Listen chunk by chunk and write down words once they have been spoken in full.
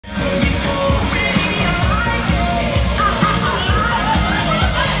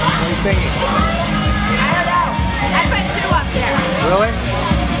singing? I don't know. I put 2 up there. Really?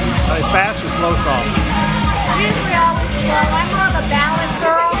 Like fast or slow song? Usually always slow. I'm more of a ballad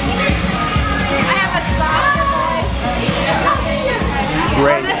girl. I have a softer voice.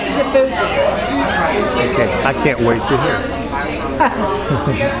 Great. Oh, this is a Boo Gees. Okay, I can't wait to hear.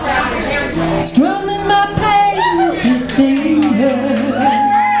 Strumming my pain with his fingers,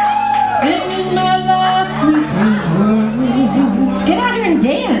 singing my life with his words. Get out here and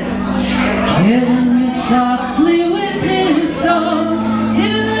dance. Killing me softly with his song,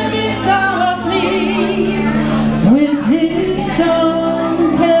 killing me softly with his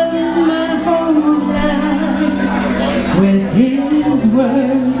song, telling my whole life with his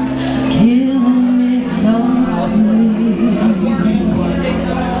words, killing me softly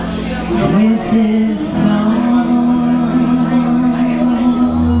with his song.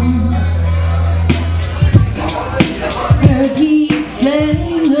 Heard he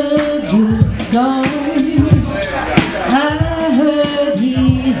sang a good song. I heard he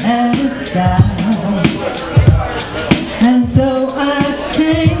had a style, and so I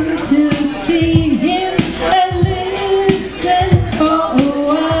came to see him and listen for a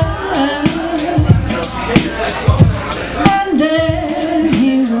while. And there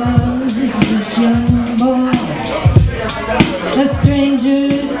he was, this young boy, a stranger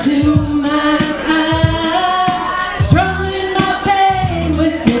to my